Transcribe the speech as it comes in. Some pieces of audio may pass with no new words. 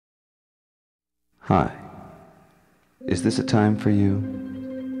Hi. Is this a time for you?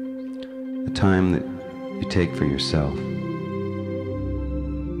 A time that you take for yourself?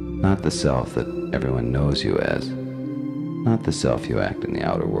 Not the self that everyone knows you as, not the self you act in the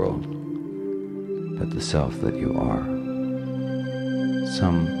outer world, but the self that you are.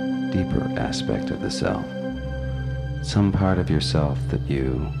 Some deeper aspect of the self, some part of yourself that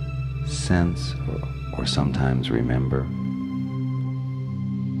you sense or sometimes remember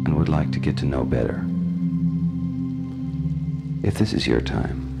and would like to get to know better. If this is your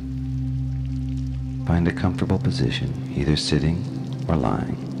time, find a comfortable position, either sitting or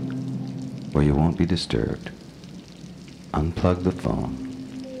lying, where you won't be disturbed. Unplug the phone,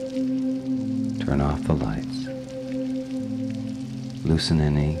 turn off the lights, loosen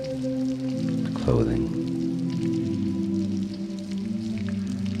any clothing,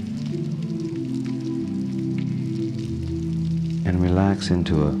 and relax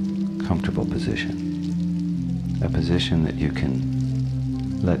into a comfortable position, a position that you can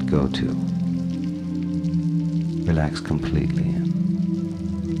let go to. Relax completely in.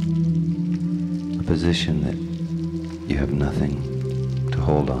 A position that you have nothing to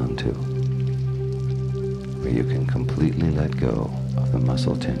hold on to, where you can completely let go of the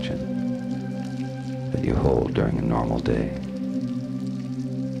muscle tension that you hold during a normal day.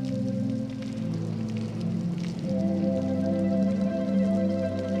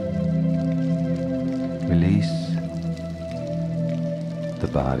 Release the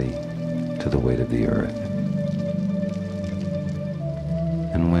body to the weight of the earth.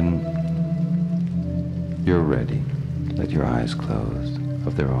 And when you're ready, let your eyes close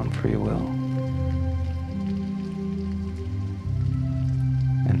of their own free will.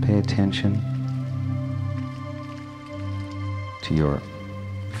 And pay attention to your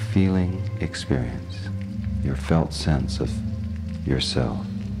feeling experience, your felt sense of yourself,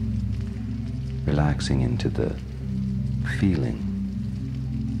 relaxing into the feeling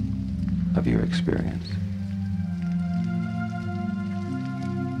of your experience.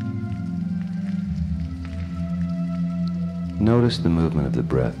 Notice the movement of the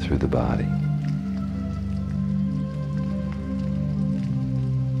breath through the body.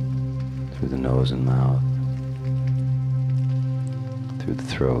 Through the nose and mouth, through the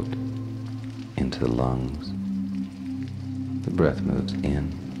throat, into the lungs. The breath moves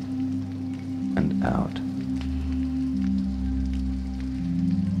in and out.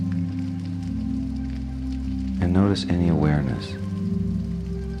 And notice any awareness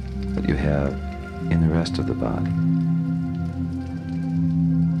that you have in the rest of the body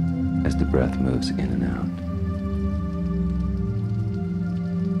as the breath moves in and out.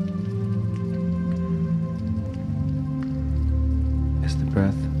 As the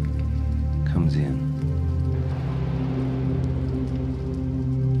breath comes in,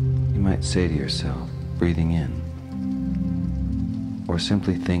 you might say to yourself, breathing in, or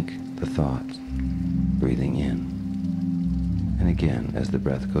simply think the thoughts, breathing in. And again, as the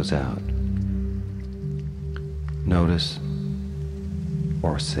breath goes out, notice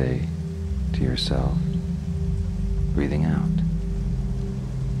or say to yourself, breathing out.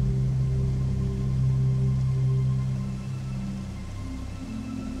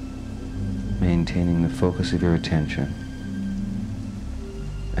 Maintaining the focus of your attention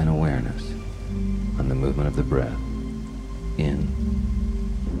and awareness on the movement of the breath in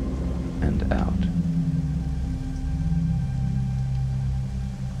and out.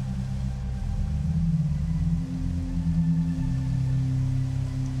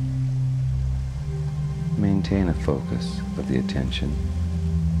 Maintain a focus of the attention,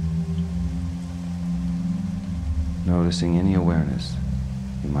 noticing any awareness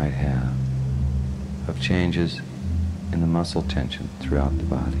you might have of changes in the muscle tension throughout the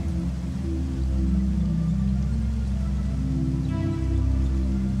body.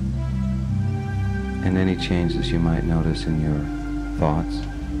 And any changes you might notice in your thoughts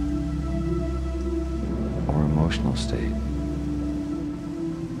or emotional state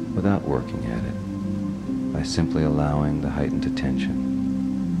without working at it, by simply allowing the heightened attention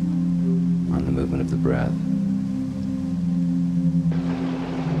on the movement of the breath.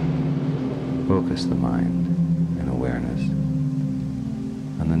 Focus the mind and awareness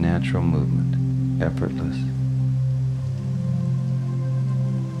on the natural movement, effortless.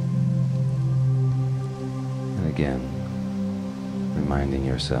 And again, reminding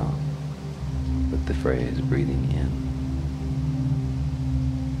yourself with the phrase breathing in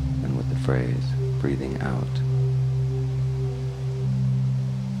and with the phrase breathing out.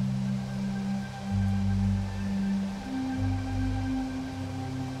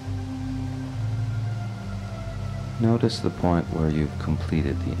 Notice the point where you've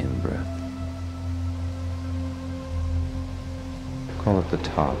completed the in-breath. Call it the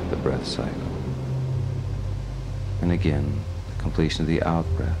top of the breath cycle. And again, the completion of the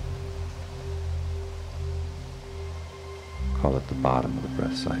out-breath. Call it the bottom of the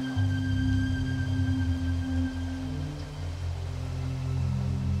breath cycle.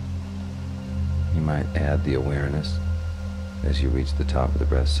 You might add the awareness as you reach the top of the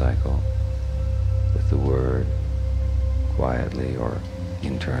breath cycle with the word, quietly or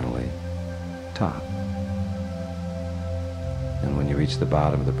internally, top. And when you reach the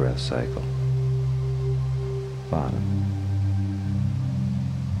bottom of the breath cycle, bottom.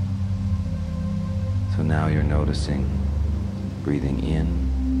 So now you're noticing breathing in,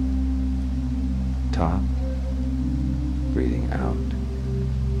 top, breathing out,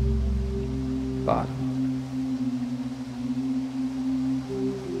 bottom.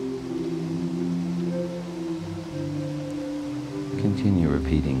 Continue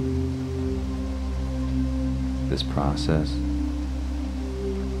repeating this process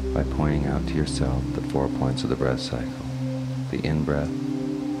by pointing out to yourself the 4 points of the breath cycle: the in-breath,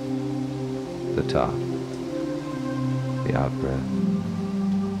 the top, the out-breath,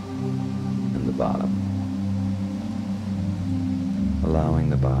 and the bottom. Allowing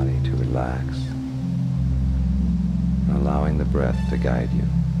the body to relax and allowing the breath to guide you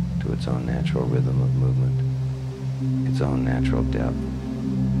to its own natural rhythm of movement, its own natural depth.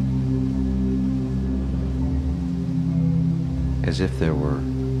 As if there were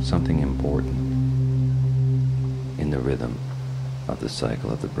something important in the rhythm of the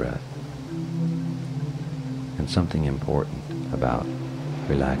cycle of the breath, and something important about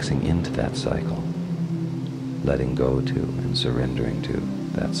relaxing into that cycle, letting go to and surrendering to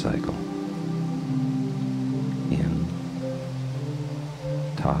that cycle. In,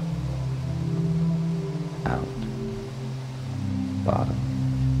 top, out, bottom.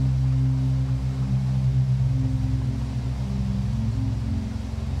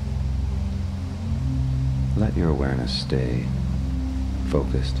 Let your awareness stay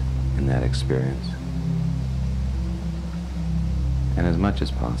focused in that experience. And as much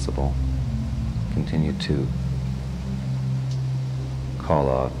as possible, continue to call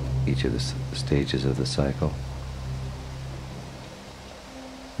out each of the stages of the cycle.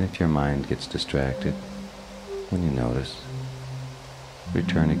 And if your mind gets distracted, when you notice,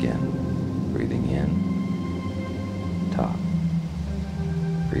 return again, breathing in, top,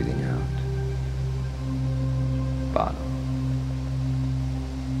 breathing out, bottom.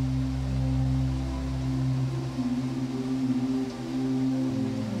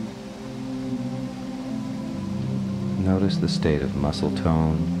 Notice the state of muscle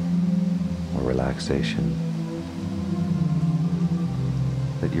tone or relaxation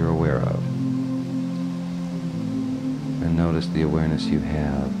that you're aware of. And notice the awareness you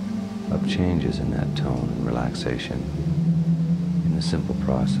have of changes in that tone and relaxation in the simple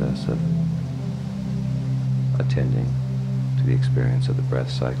process of attending to the experience of the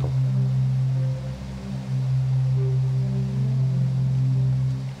breath cycle.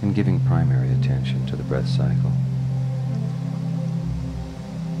 And giving primary attention to the breath cycle.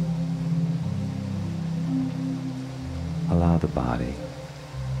 Allow the body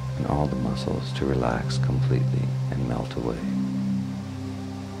and all the muscles to relax completely and melt away.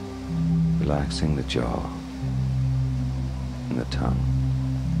 Relaxing the jaw and the tongue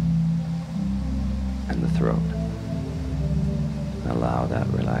and the throat. And allow that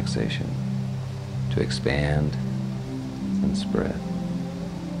relaxation to expand and spread.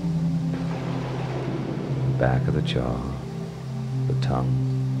 The back of the jaw, the tongue,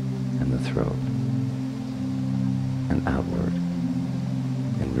 and the throat, and outward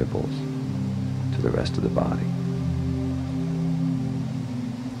in ripples to the rest of the body.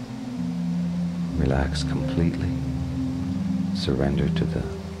 Relax completely. Surrender to the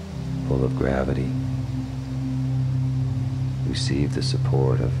pull of gravity. Receive the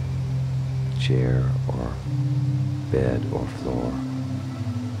support of chair or bed or floor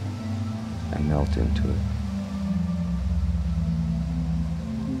and melt into it.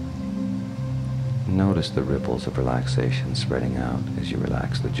 Notice the ripples of relaxation spreading out as you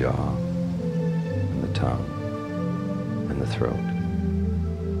relax the jaw and the tongue and the throat.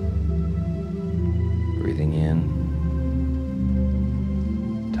 Breathing in,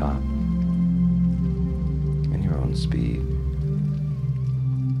 top, in your own speed.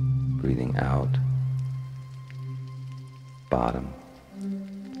 Breathing out, bottom,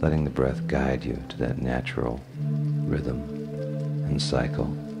 letting the breath guide you to that natural rhythm and cycle.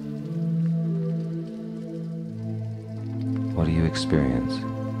 What do you experience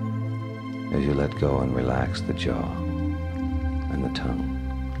as you let go and relax the jaw and the tongue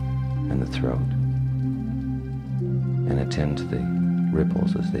and the throat and attend to the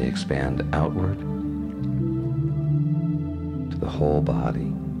ripples as they expand outward to the whole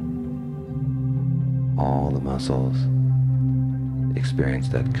body. All the muscles experience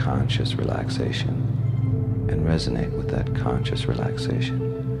that conscious relaxation and resonate with that conscious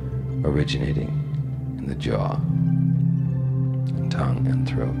relaxation, originating in the jaw, and tongue, and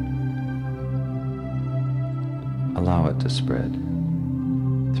throat. Allow it to spread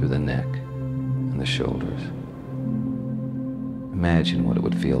through the neck and the shoulders. Imagine what it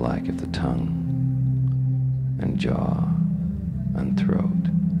would feel like if the tongue and jaw and throat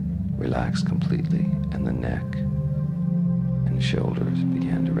relaxed completely, and the neck and shoulders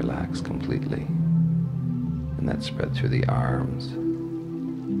began to relax completely, and that spread through the arms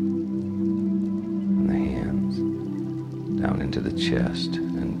and the hands, down into the chest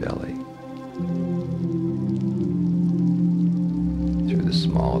and belly, through the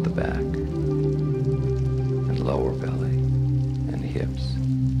small of the back and lower belly and hips.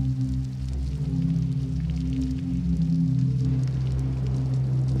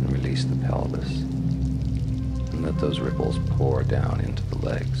 And release the pelvis and let those ripples pour down into the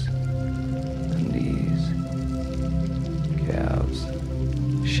legs and knees, calves,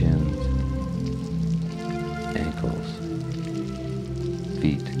 shins, ankles,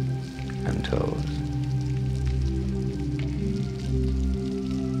 feet, and toes.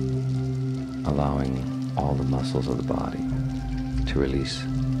 Allowing all the muscles of the body to release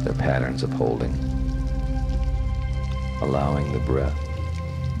their patterns of holding. Allowing the breath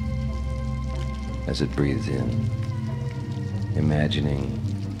as it breathes in, imagining,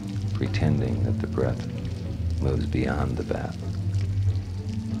 pretending that the breath moves beyond the vat,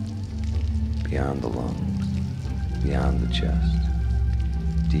 beyond the lungs, beyond the chest,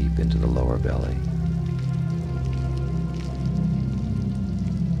 deep into the lower belly.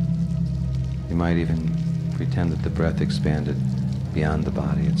 You might even pretend that the breath expanded beyond the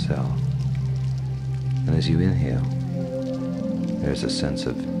body itself. And as you inhale, there's a sense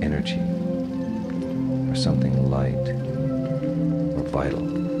of energy, or something light or vital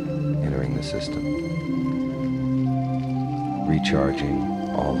entering the system, recharging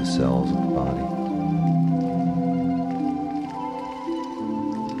all the cells of the body.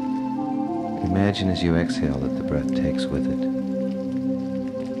 Imagine as you exhale that the breath takes with it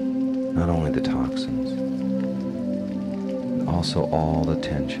not only the toxins, but also all the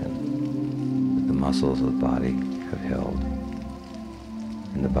tension that the muscles of the body have held.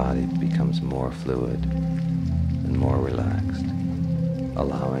 And the body becomes more fluid and more relaxed,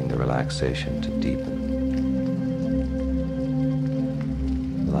 allowing the relaxation to deepen,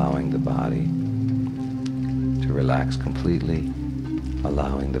 allowing the body to relax completely,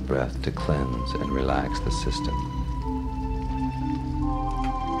 allowing the breath to cleanse and relax the system.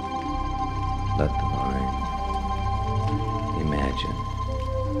 Let the mind imagine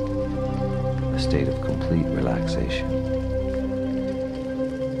a state of complete relaxation.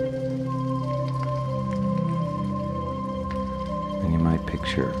 And you might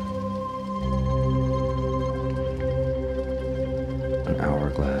picture an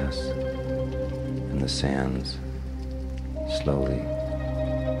hourglass and the sands slowly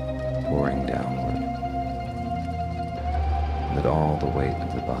pouring downward, and that all the weight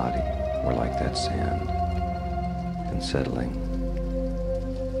of the body were like that sand and settling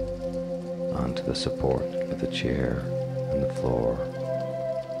onto the support of the chair and the floor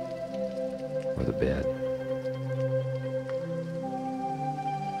or the bed.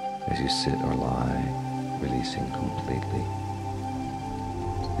 As you sit or lie, releasing completely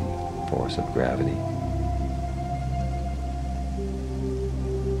the force of gravity,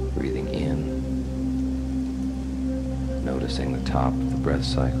 breathing in, noticing the top of the breath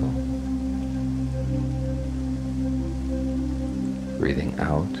cycle, breathing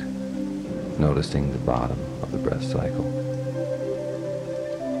out, noticing the bottom of the breath cycle,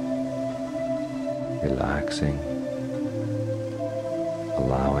 relaxing,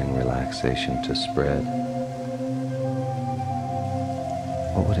 allowing relaxation to spread.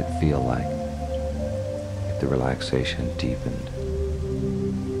 What would it feel like if the relaxation deepened?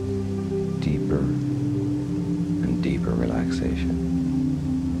 Deeper and deeper relaxation.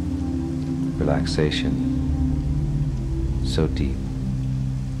 Relaxation so deep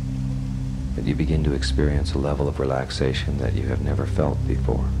that you begin to experience a level of relaxation that you have never felt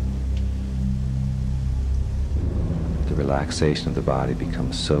before. The relaxation of the body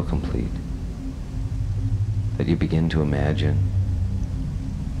becomes so complete that you begin to imagine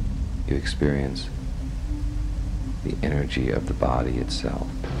you experience the energy of the body itself.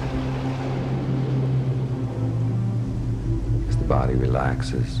 As the body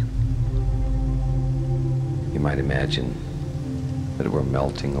relaxes, you might imagine that were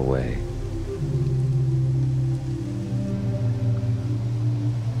melting away.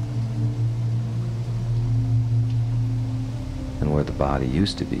 And where the body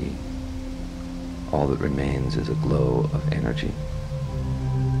used to be, all that remains is a glow of energy,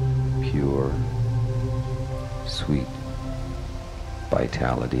 pure, sweet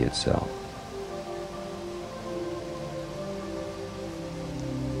vitality itself.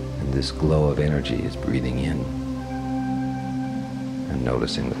 And this glow of energy is breathing in and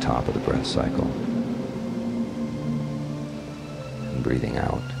noticing the top of the breath cycle, and breathing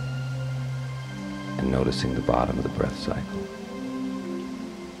out and noticing the bottom of the breath cycle.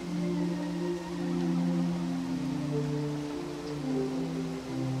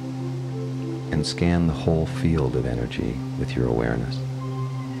 And scan the whole field of energy with your awareness,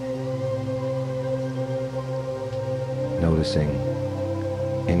 noticing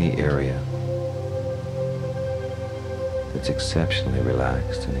any area that's exceptionally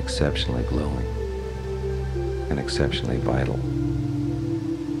relaxed and exceptionally glowing and exceptionally vital.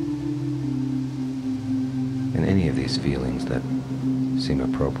 And any of these feelings that seem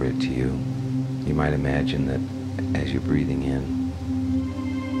appropriate to you, you might imagine that as you're breathing in,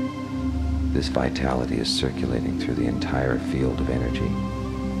 this vitality is circulating through the entire field of energy.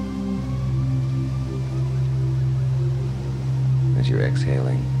 As you're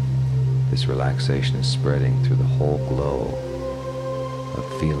exhaling, this relaxation is spreading through the whole glow of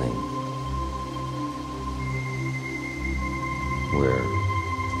feeling where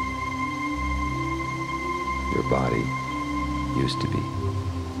your body used to be.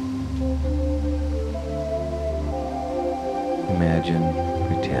 Imagine,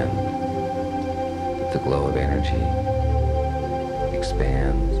 pretend that the glow of energy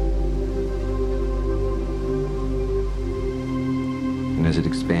expands. And as it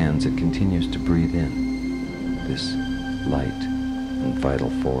expands, it continues to breathe in this light and vital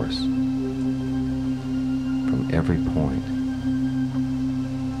force from every point,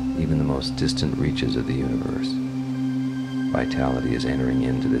 even the most distant reaches of the universe. Vitality is entering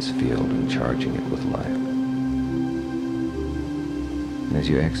into this field and charging it with life. And as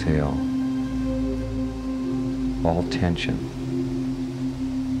you exhale, all tension,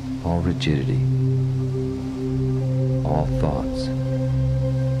 all rigidity, all thoughts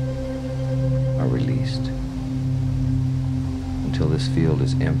are released until this field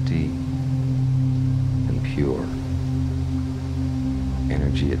is empty and pure.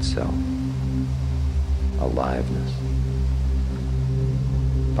 Energy itself, aliveness,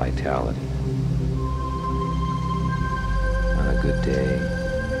 vitality. On a good day,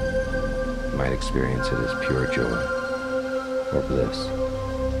 you might experience it as pure joy or bliss.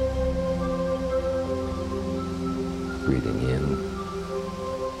 Breathing in,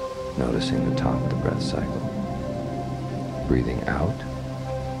 noticing the top of the breath cycle. Breathing out,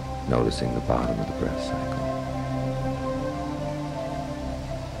 noticing the bottom of the breath cycle.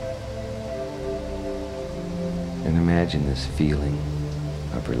 And imagine this feeling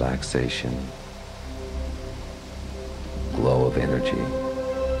of relaxation, glow of energy,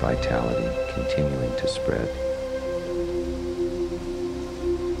 vitality continuing to spread.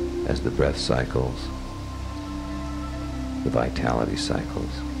 As the breath cycles, the vitality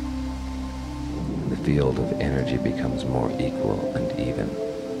cycles, the field of energy becomes more equal and even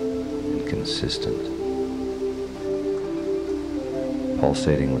and consistent,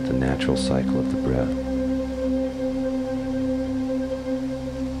 pulsating with the natural cycle of the breath,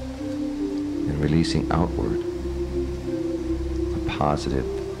 and releasing outward a positive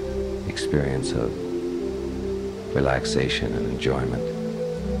experience of relaxation and enjoyment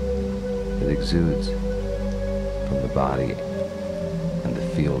that exudes from the body and the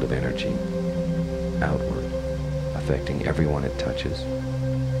field of energy outward, affecting everyone it touches,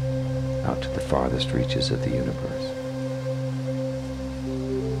 out to the farthest reaches of the universe.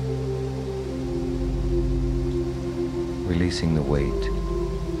 Releasing the weight,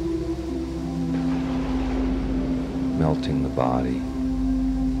 melting the body,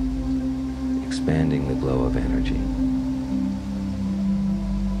 expanding the glow of energy,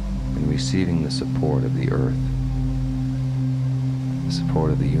 and receiving the support of the earth, the support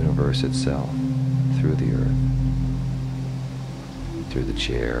of the universe itself, through the earth, through the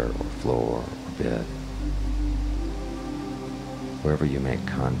chair or floor or bed, wherever you make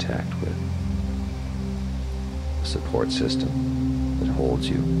contact with the support system that holds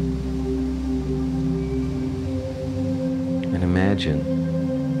you. And imagine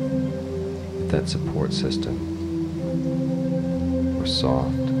if that support system were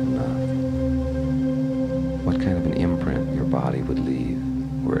soft enough, what kind of an imprint your body would leave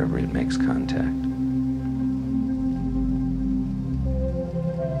wherever it makes contact.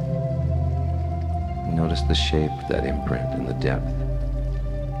 Notice the shape of that imprint and the depth.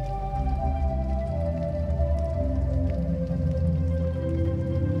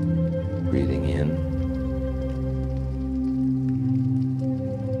 Breathing in,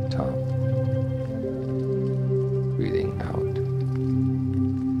 top. Breathing out,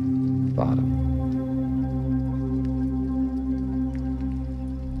 bottom.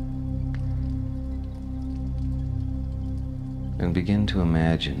 And begin to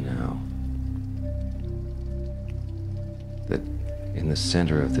imagine now that in the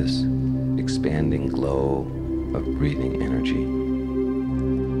center of this expanding glow of breathing energy,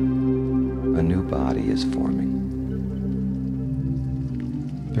 a new body is forming,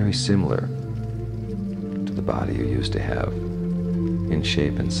 very similar to the body you used to have in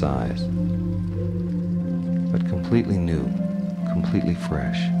shape and size, but completely new, completely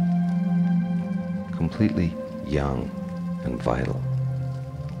fresh, completely young and vital,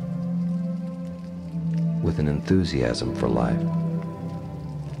 with an enthusiasm for life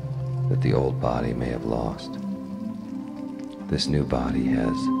that the old body may have lost. This new body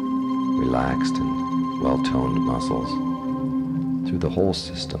has relaxed and well-toned muscles through the whole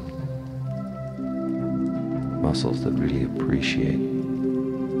system, muscles that really appreciate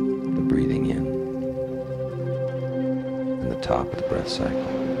the breathing in and the top of the breath cycle,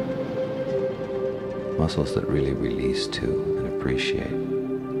 muscles that really release to and appreciate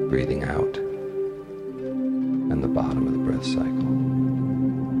breathing out and the bottom of the breath cycle.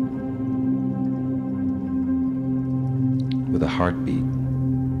 With a heartbeat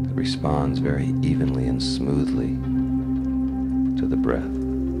that responds very evenly and smoothly to the breath,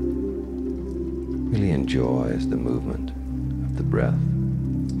 really enjoys the movement of the breath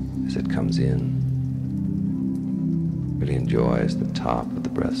as it comes in, really enjoys the top of the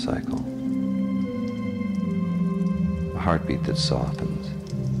breath cycle. A heartbeat that softens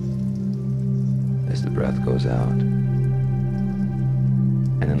as the breath goes out and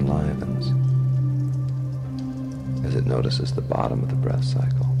enlivens as it notices the bottom of the breath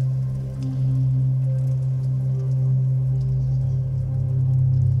cycle.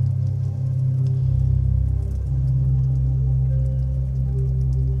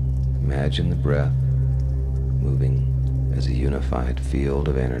 Imagine the breath moving as a unified field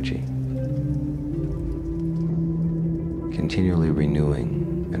of energy, continually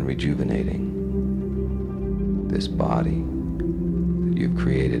renewing and rejuvenating this body that you've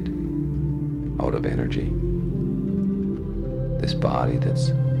created out of energy, this body that's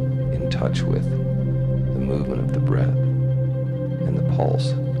in touch with the movement of the breath and the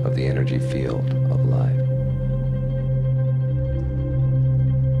pulse of the energy field of life.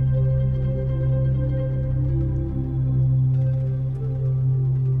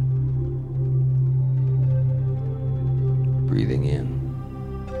 Breathing in,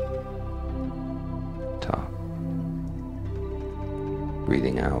 top.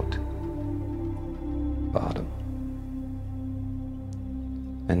 Breathing out, bottom.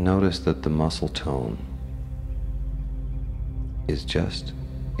 And notice that the muscle tone is just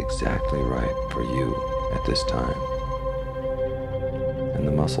exactly right for you at this time. And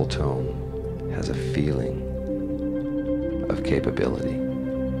the muscle tone has a feeling of capability,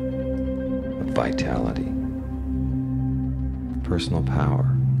 of vitality, personal power,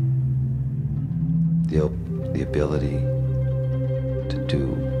 the ability to do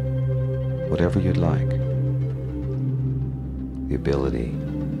whatever you'd like, the ability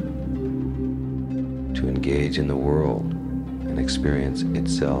to engage in the world and experience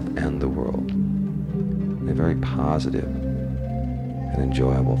itself and the world in a very positive and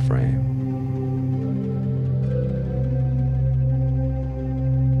enjoyable frame.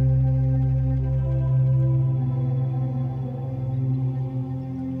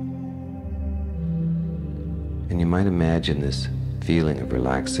 And you might imagine this feeling of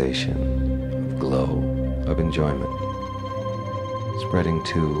relaxation, of glow, of enjoyment, spreading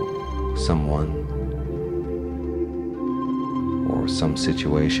to someone or some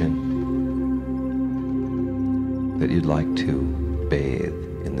situation that you'd like to bathe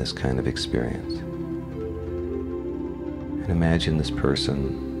in this kind of experience. And imagine this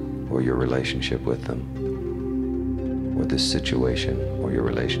person or your relationship with them, or this situation or your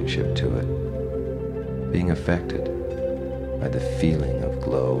relationship to it, being affected by the feeling of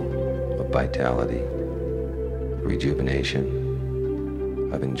glow, of vitality, of rejuvenation,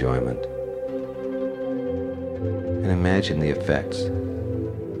 of enjoyment. And imagine the effects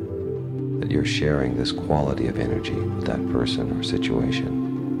that you're sharing this quality of energy with that person or situation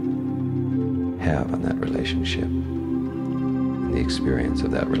have on that relationship and the experience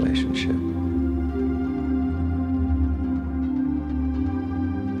of that relationship.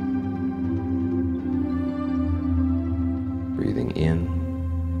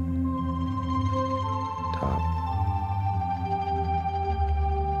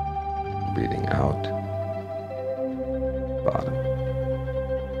 Breathing out, bottom.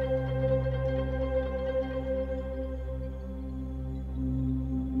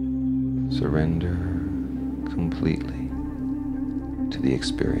 Surrender completely to the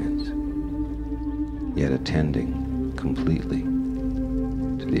experience, yet attending completely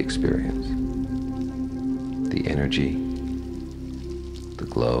to the experience. The energy, the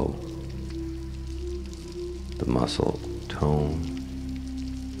glow, the muscle tone,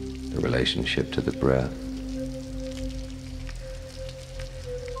 the relationship to the breath,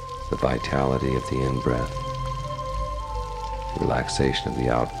 the vitality of the in-breath, the relaxation of the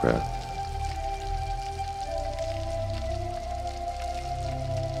out-breath.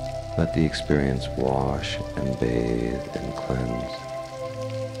 Let the experience wash and bathe and cleanse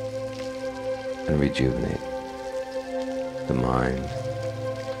and rejuvenate the mind,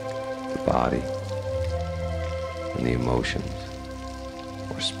 the body, and the emotions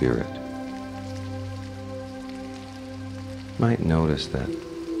or spirit. You might notice that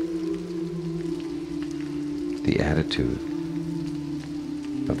the attitude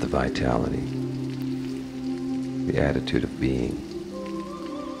of the vitality, the attitude of being,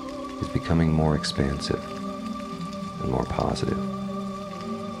 is becoming more expansive and more positive.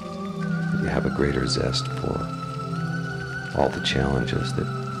 You have a greater zest for all the challenges that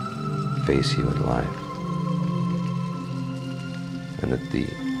face you in life, and that the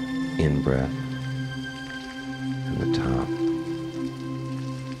in-breath and the top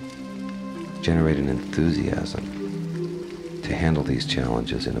generate an enthusiasm to handle these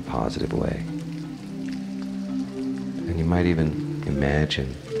challenges in a positive way. And you might even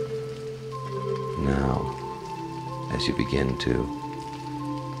imagine now, as you begin to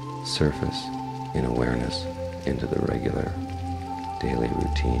surface in awareness into the regular daily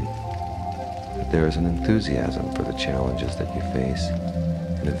routine, that there is an enthusiasm for the challenges that you face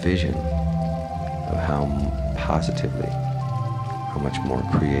and a vision of how positively, how much more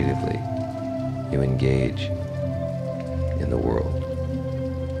creatively you engage in the world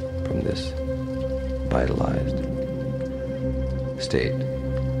from this vitalized state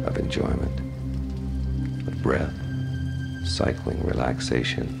of enjoyment, of breath, cycling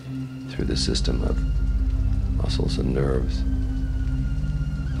relaxation through the system of muscles and nerves,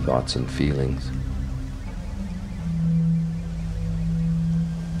 thoughts and feelings,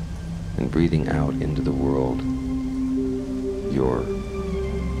 and breathing out into the world your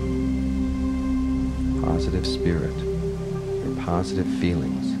positive spirit, your positive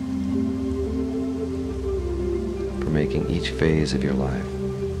feelings, for making each phase of your life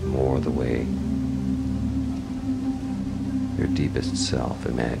more the way your deepest self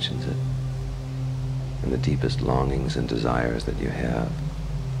imagines it, and the deepest longings and desires that you have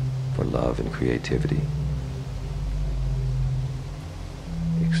for love and creativity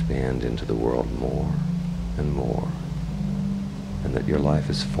expand into the world more and more, and that your life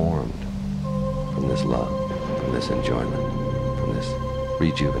is formed from this love, from this enjoyment, from this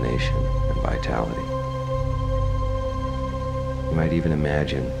rejuvenation and vitality. You might even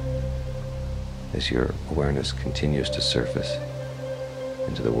imagine, as your awareness continues to surface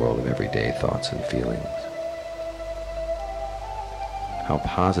into the world of everyday thoughts and feelings, how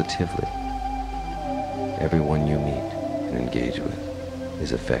positively everyone you meet and engage with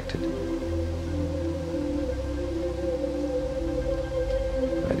is affected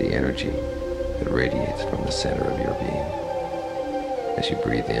by the energy that radiates from the center of your being as you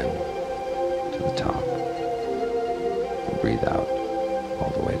breathe in to the top and breathe out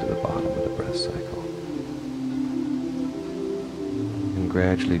all the way to the bottom of the breath cycle. And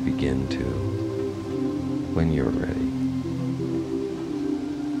gradually begin to, when you're ready,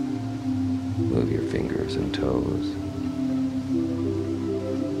 move your fingers and toes,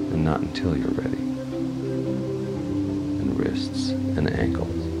 and not until you're ready, and wrists and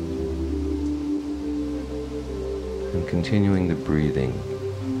ankles. And continuing the breathing,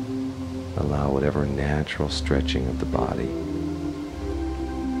 allow whatever natural stretching of the body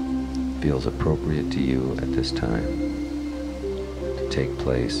feels appropriate to you at this time to take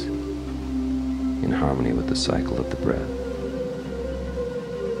place in harmony with the cycle of the breath.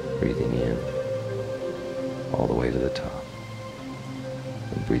 Breathing in all the way to the top,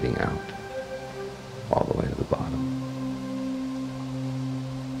 and breathing out all the way to the bottom.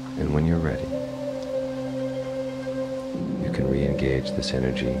 And when you're ready, you can re-engage this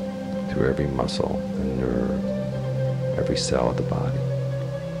energy through every muscle and nerve, every cell of the body.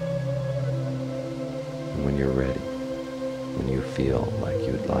 And when you're ready, when you feel like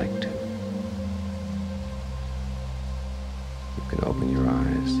you'd like to, you can open your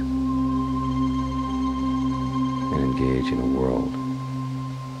eyes and engage in a world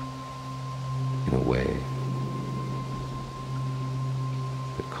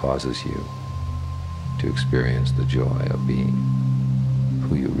causes you to experience the joy of being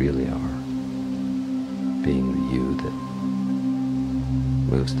who you really are, being the you that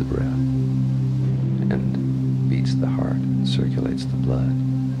moves the breath and beats the heart and circulates the blood,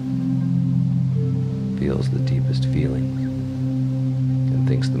 feels the deepest feelings, and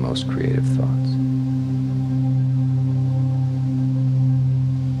thinks the most creative thoughts.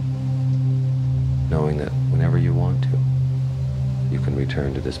 Knowing that whenever you want to, you can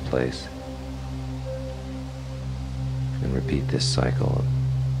return to this place and repeat this cycle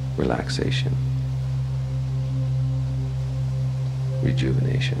of relaxation,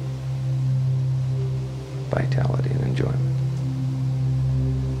 rejuvenation, vitality, and enjoyment,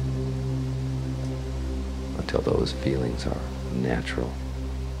 until those feelings are a natural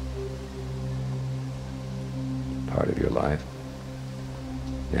part of your life,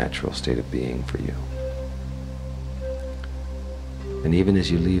 natural state of being for you. And even as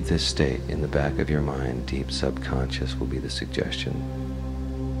you leave this state, in the back of your mind, deep subconscious will be the suggestion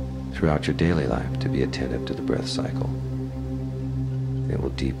throughout your daily life to be attentive to the breath cycle. It will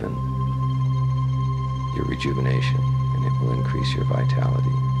deepen your rejuvenation, and it will increase your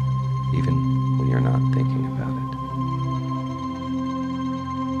vitality, even when you're not thinking about it.